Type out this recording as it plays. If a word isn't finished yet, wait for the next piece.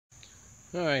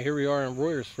Alright, here we are in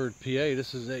Royersford, PA.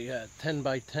 This is a 10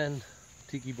 by 10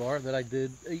 tiki bar that I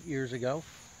did 8 years ago.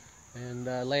 And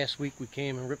last week we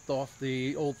came and ripped off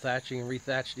the old thatching and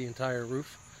rethatched the entire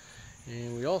roof.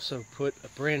 And we also put a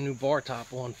brand new bar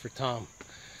top on for Tom.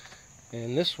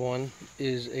 And this one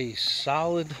is a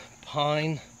solid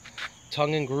pine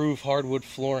tongue and groove hardwood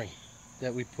flooring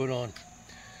that we put on.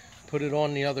 Put it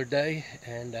on the other day,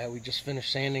 and we just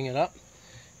finished sanding it up.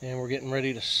 And we're getting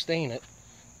ready to stain it.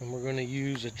 And we're going to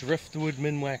use a driftwood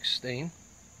minwax stain.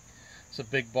 It's a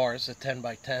big bar, it's a 10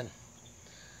 by 10.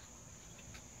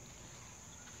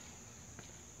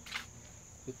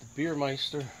 With the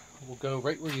Beermeister, we'll go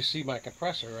right where you see my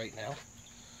compressor right now.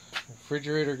 The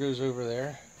refrigerator goes over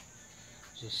there.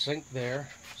 There's a sink there,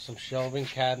 some shelving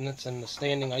cabinets, and the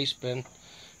standing ice bin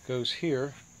goes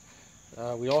here.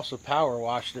 We also power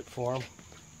washed it for him,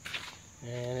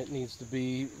 and it needs to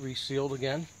be resealed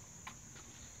again.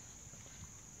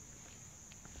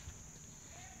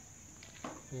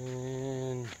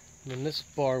 And when this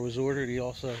bar was ordered,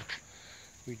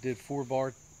 we did 4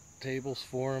 bar tables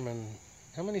for him. And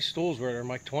how many stools were there,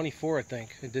 Mike? 24, I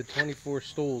think. I did 24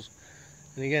 stools.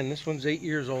 And again, this one's 8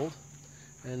 years old,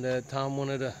 and Tom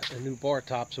wanted a new bar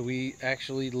top, so we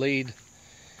actually laid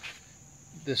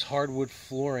this hardwood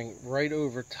flooring right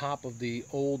over top of the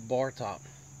old bar top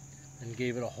and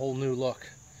gave it a whole new look.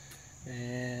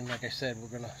 And like I said, we're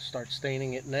going to start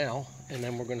staining it now, and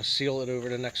then we're going to seal it over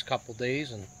the next couple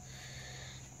days, and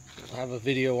I'll have a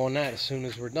video on that as soon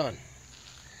as we're done.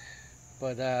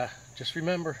 But just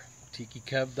remember,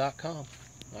 tikikev.com.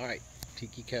 Alright,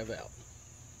 Tiki Kev out.